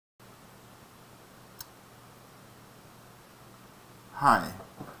Hi,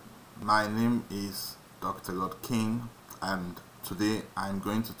 my name is Dr. King, and today I'm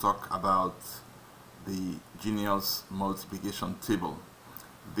going to talk about the Genius multiplication table.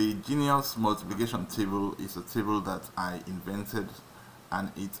 The Genius multiplication table is a table that I invented,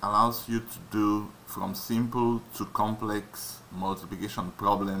 and it allows you to do from simple to complex multiplication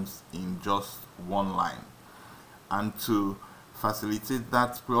problems in just one line. And to facilitate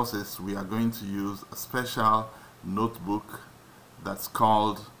that process, we are going to use a special notebook that's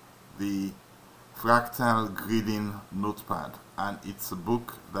called the Fractal Gridding Notepad, and it's a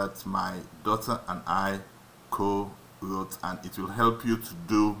book that my daughter and I co-wrote, and it will help you to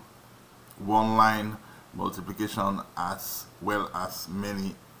do one-line multiplication as well as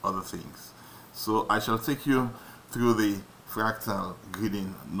many other things. So I shall take you through the Fractal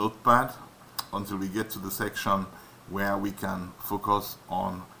Gridding Notepad until we get to the section where we can focus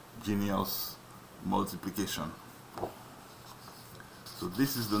on Genius multiplication. So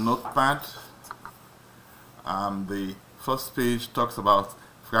this is the notepad. The first page talks about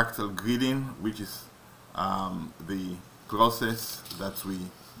fractal gridding, which is the process that we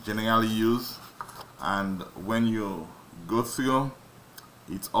generally use, and when you go through,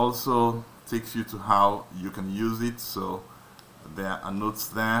 it also takes you to how you can use it. So there are notes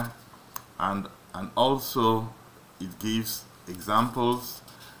there, and also it gives examples,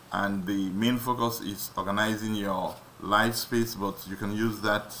 and the main focus is organizing your life space, but you can use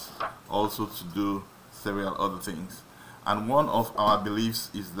that also to do several other things. And one of our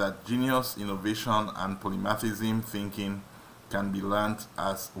beliefs is that genius, innovation, and polymathism thinking can be learned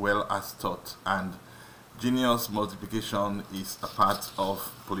as well as taught, and genius multiplication is a part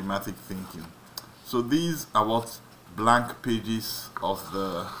of polymathic thinking. So these are what blank pages of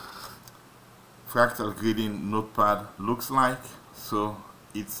the Fractal Gridding Notepad looks like. So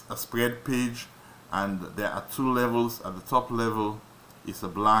it's a spread page, and there are two levels. At the top level is a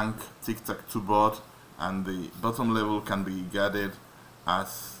blank tic-tac-toe board, and the bottom level can be regarded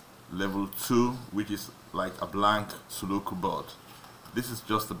as level 2, which is like a blank Sudoku board. This is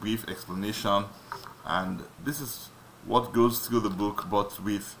just a brief explanation, and this is what goes through the book, but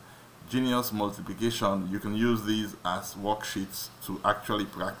with Genius multiplication you can use these as worksheets to actually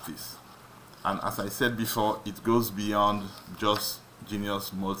practice. And as I said before, it goes beyond just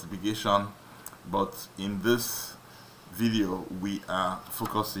Genius multiplication, but in this video we are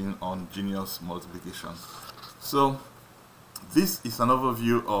focusing on Genius multiplication. So this is an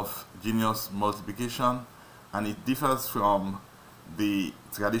overview of Genius multiplication, and it differs from the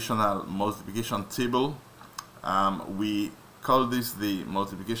traditional multiplication table. We call this the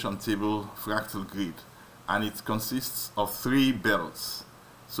multiplication table fractal grid, and it consists of 3 belts.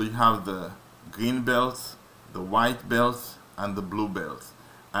 So you have the green belt, the white belt, and the blue belt,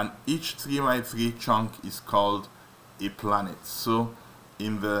 and each 3x3 chunk is called a planet. So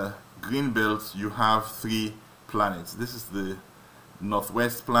in the green belt you have 3 planets. This is the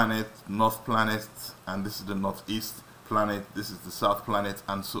northwest planet, north planet, and this is the northeast planet, this is the south planet,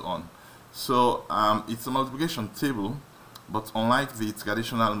 and so on. So it's a multiplication table, but unlike the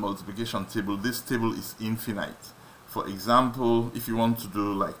traditional multiplication table, this table is infinite. For example, if you want to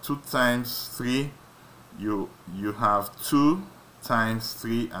do like 2 times 3, you have 2 times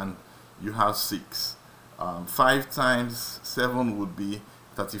 3 and you have 6. 5 times 7 would be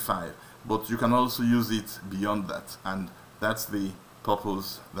 35, but you can also use it beyond that, and that's the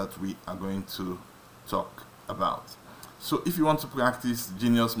purpose that we are going to talk about. So if you want to practice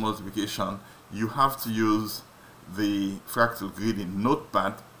Genius multiplication, you have to use the Fractal Gridding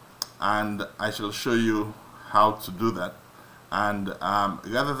Notepad, and I shall show you how to do that. And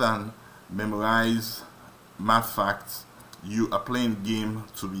rather than memorize math facts, you are playing game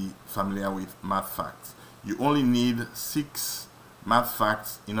to be familiar with math facts. You only need 6 math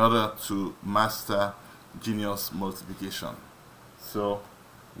facts in order to master Genius multiplication. So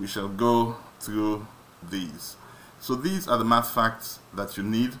we shall go through these. So these are the math facts that you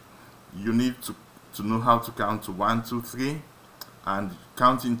need. You need to know how to count to 1, 2, 3, and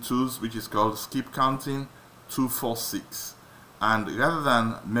counting twos, which is called skip counting, 2, 4, 6. And rather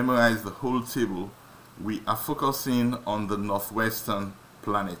than memorize the whole table, we are focusing on the northwestern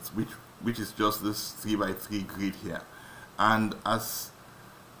planet, which is just this 3x3 grid here. And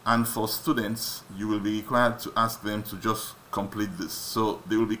for students, you will be required to ask them to just complete this. So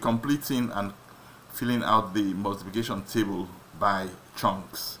they will be completing and filling out the multiplication table by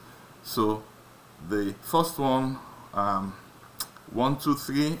chunks. So the first one, 1, 2,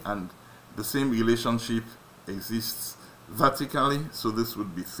 3, and the same relationship exists vertically, so this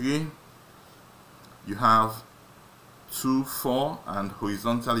would be 3. You have 2, 4, and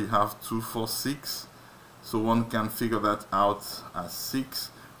horizontally you have 2, 4, 6. so one can figure that out as 6,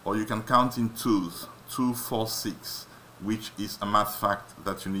 or you can count in twos, 2, 4, 6, which is a math fact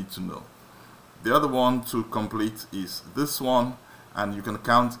that you need to know. The other one to complete is this one, and you can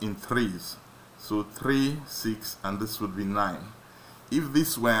count in threes, so 3, 6, and this would be 9. If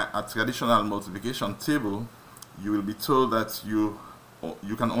this were a traditional multiplication table, you will be told that you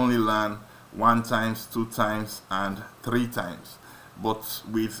can only learn 1 times, 2 times, and 3 times. But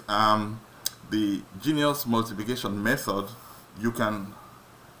with the Genius multiplication method, you can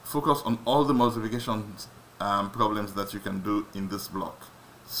focus on all the multiplication problems that you can do in this block.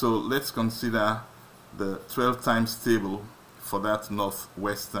 So let's consider the 12 times table for that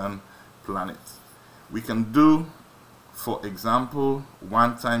northwestern planet. We can do, for example,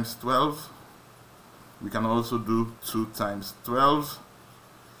 1 times 12. We can also do 2 times 12,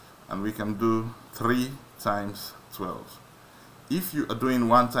 and we can do 3 times 12. If you are doing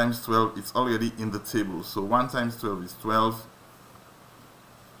 1 times 12, it's already in the table. So 1 times 12 is 12.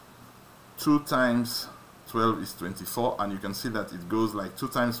 2 times 12 is 24, and you can see that it goes like 2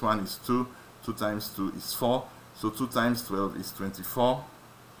 times 1 is 2, 2 times 2 is 4. So 2 times 12 is 24.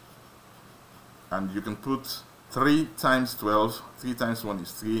 And you can put 3 times 12, 3 times 1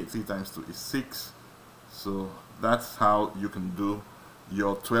 is 3, 3 times 2 is 6. So that's how you can do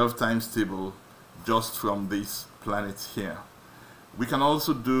your 12 times table just from this planet here. We can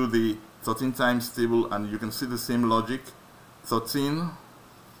also do the 13 times table, and you can see the same logic. 13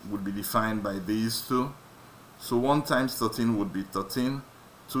 would be defined by these two. So 1 times 13 would be 13,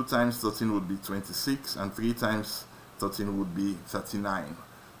 2 times 13 would be 26, and 3 times 13 would be 39.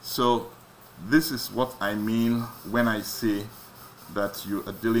 So this is what I mean when I say that you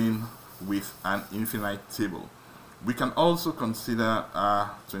are dealing with an infinite table. We can also consider a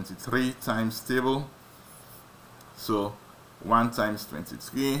 23 times table. So 1 times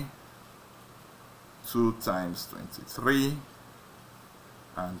 23, 2 times 23,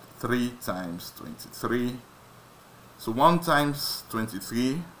 and 3 times 23. So 1 times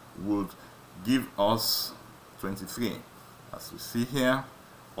 23 would give us 23, as we see here.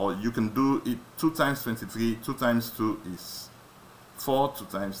 Or you can do it 2 times 23, 2 times 2 is 4, 2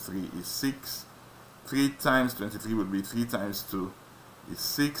 times 3 is 6. 3 times 23 would be 3 times 2 is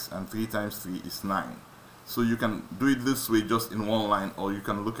 6, and 3 times 3 is 9. So you can do it this way just in one line, or you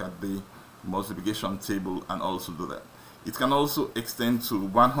can look at the multiplication table and also do that. It can also extend to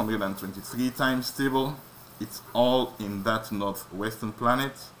 123 times table. It's all in that northwestern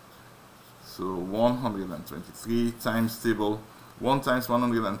planet. So 123 times table. 1 times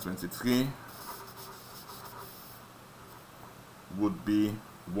 123 would be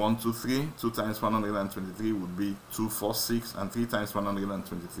 1, 2, 3. 2 times 123 would be 2, 4, 6, and 3 times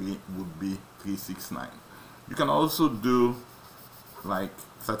 123 would be 3, 6, 9. You can also do like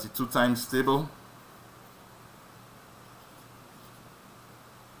 32 times table.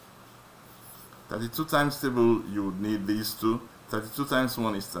 You would need these two. 32 times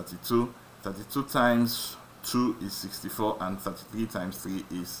 1 is 32. 32 times 2 is 64, and 33 times 3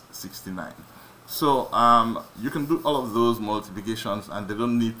 is 69. So you can do all of those multiplications, and they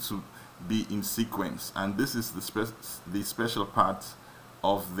don't need to be in sequence. And this is the special part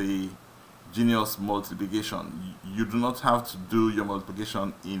of the Genius multiplication. You do not have to do your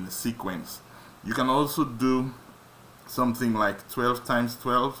multiplication in sequence. You can also do something like 12 times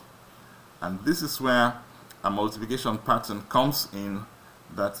 12, and this is where a multiplication pattern comes in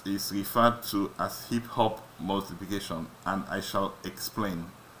that is referred to as hip-hop multiplication, and I shall explain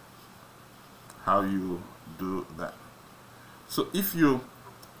how you do that. So if you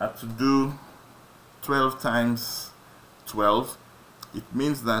are to do 12 times 12, it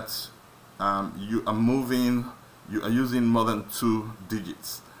means that you are using more than 2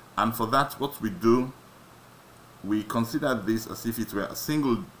 digits, and for that what we do, we consider this as if it were a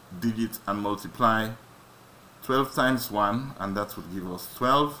single digit and multiply 12 times 1, and that would give us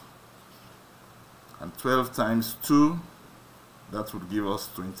 12, and 12 times 2, that would give us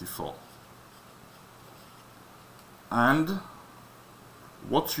 24. And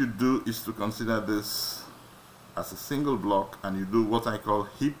what you do is to consider this as a single block, and you do what I call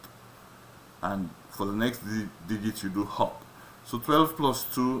hip, and for the next digit you do hop. So 12 plus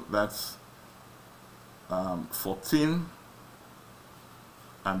 2, that's 14,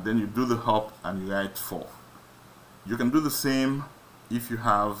 and then you do the hop and you write 4. You can do the same if you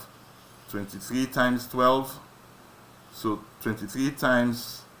have 23 times 12. So 23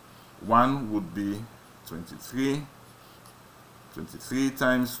 times 1 would be 23. 23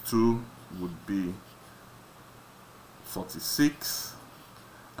 times 2 would be 46.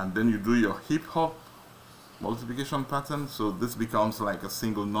 And then you do your hip hop multiplication pattern. So this becomes like a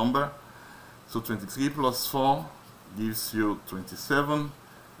single number. So 23 plus 4 gives you 27,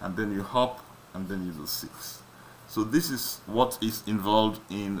 and then you hop, and then you do 6. So this is what is involved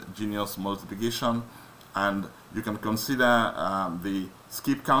in Genius multiplication, and you can consider the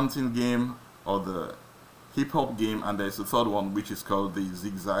skip counting game or the hip hop game, and there's a third one which is called the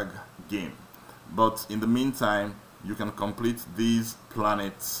Zig-Zag game. But in the meantime, you can complete these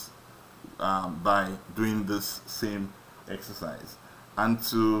planets by doing this same exercise. And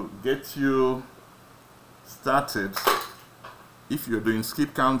to get you started, if you're doing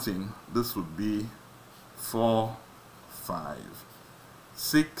skip counting, this would be 4, 5,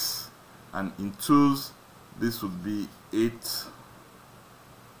 6, and in twos this would be 8,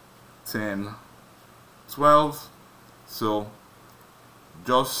 10, 12. So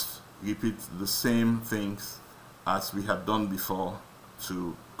just repeat the same things as we had done before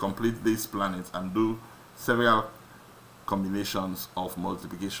to complete this planet, and do several combinations of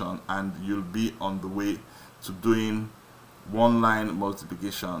multiplication, and you'll be on the way to doing one-line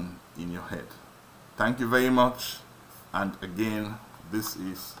multiplication in your head. Thank you very much, and again, this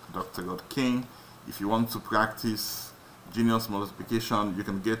is Dr. God King. If you want to practice Genius multiplication, you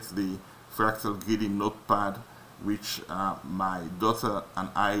can get the Fractal Gridding Notepad, which my daughter and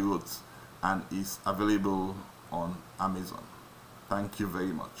I wrote, and is available on Amazon. Thank you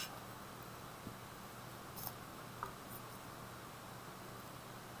very much.